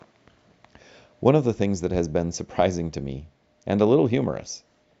One of the things that has been surprising to me, and a little humorous,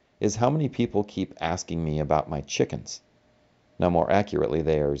 is how many people keep asking me about my chickens. Now, more accurately,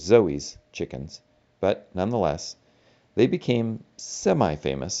 they are Zoe's chickens, but nonetheless, they became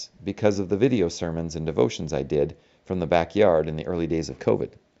semi-famous because of the video sermons and devotions I did from the backyard in the early days of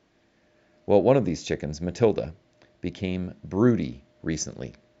COVID. Well, one of these chickens, Matilda, became broody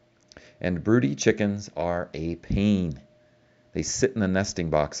recently. And broody chickens are a pain. They sit in the nesting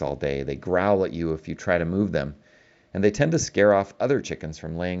box all day. They growl at you if you try to move them. And they tend to scare off other chickens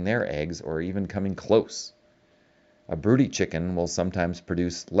from laying their eggs or even coming close. A broody chicken will sometimes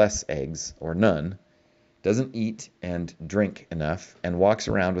produce less eggs or none, doesn't eat and drink enough, and walks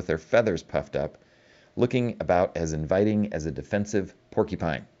around with their feathers puffed up, looking about as inviting as a defensive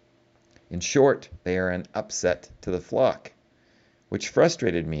porcupine. In short, they are an upset to the flock, which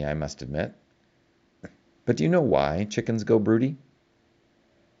frustrated me, I must admit. But do you know why chickens go broody?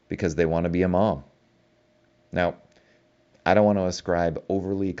 Because they want to be a mom. Now, I don't want to ascribe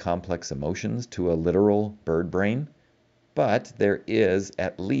overly complex emotions to a literal bird brain, but there is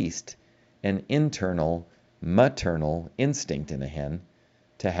at least an internal maternal instinct in a hen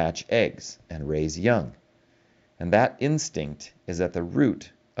to hatch eggs and raise young. And that instinct is at the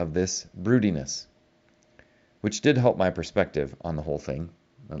root of this broodiness, which did help my perspective on the whole thing,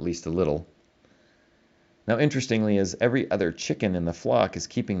 at least a little. Now, interestingly, as every other chicken in the flock is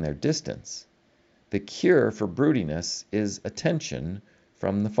keeping their distance, the cure for broodiness is attention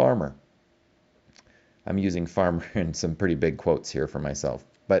from the farmer. I'm using farmer in some pretty big quotes here for myself.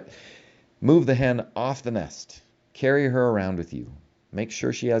 But move the hen off the nest. Carry her around with you. Make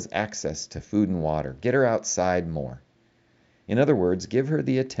sure she has access to food and water. Get her outside more. In other words, give her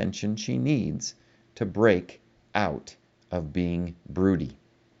the attention she needs to break out of being broody.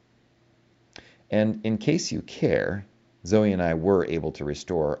 And in case you care, Zoe and I were able to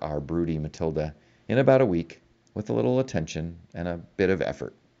restore our broody Matilda in about a week with a little attention and a bit of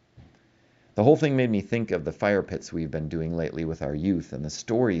effort. The whole thing made me think of the fire pits we've been doing lately with our youth and the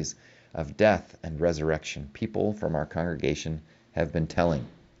stories of death and resurrection people from our congregation have been telling,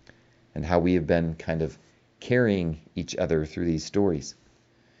 and how we have been kind of carrying each other through these stories.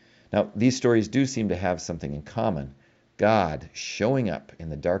 Now, these stories do seem to have something in common. God showing up in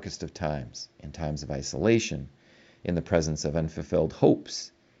the darkest of times, in times of isolation, in the presence of unfulfilled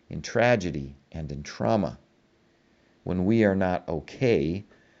hopes, in tragedy and in trauma. When we are not okay,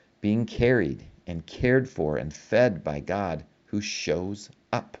 being carried and cared for and fed by God who shows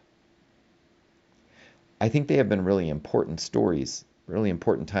up. I think they have been really important stories, really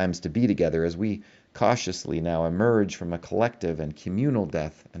important times to be together as we cautiously now emerge from a collective and communal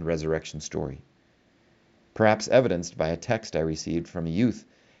death and resurrection story. Perhaps evidenced by a text I received from a youth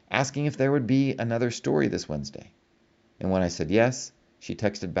asking if there would be another story this Wednesday. And when I said yes, she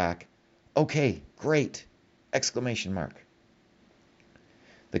texted back, "Okay, great!" exclamation mark.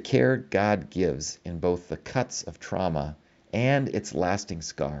 The care God gives in both the cuts of trauma and its lasting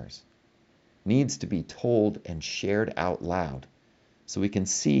scars needs to be told and shared out loud so we can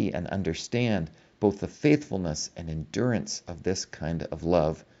see and understand both the faithfulness and endurance of this kind of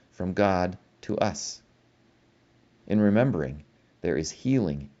love from God to us. In remembering, there is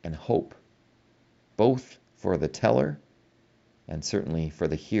healing and hope, both for the teller and certainly for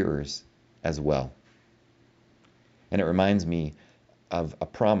the hearers as well. And it reminds me of a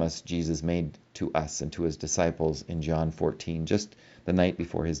promise Jesus made to us and to his disciples in John 14, just the night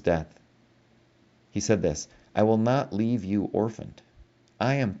before his death. He said this, "I will not leave you orphaned.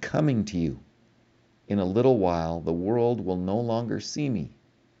 I am coming to you. In a little while, the world will no longer see me,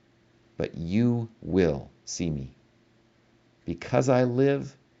 but you will see me. Because I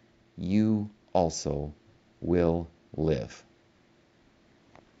live, you also will live."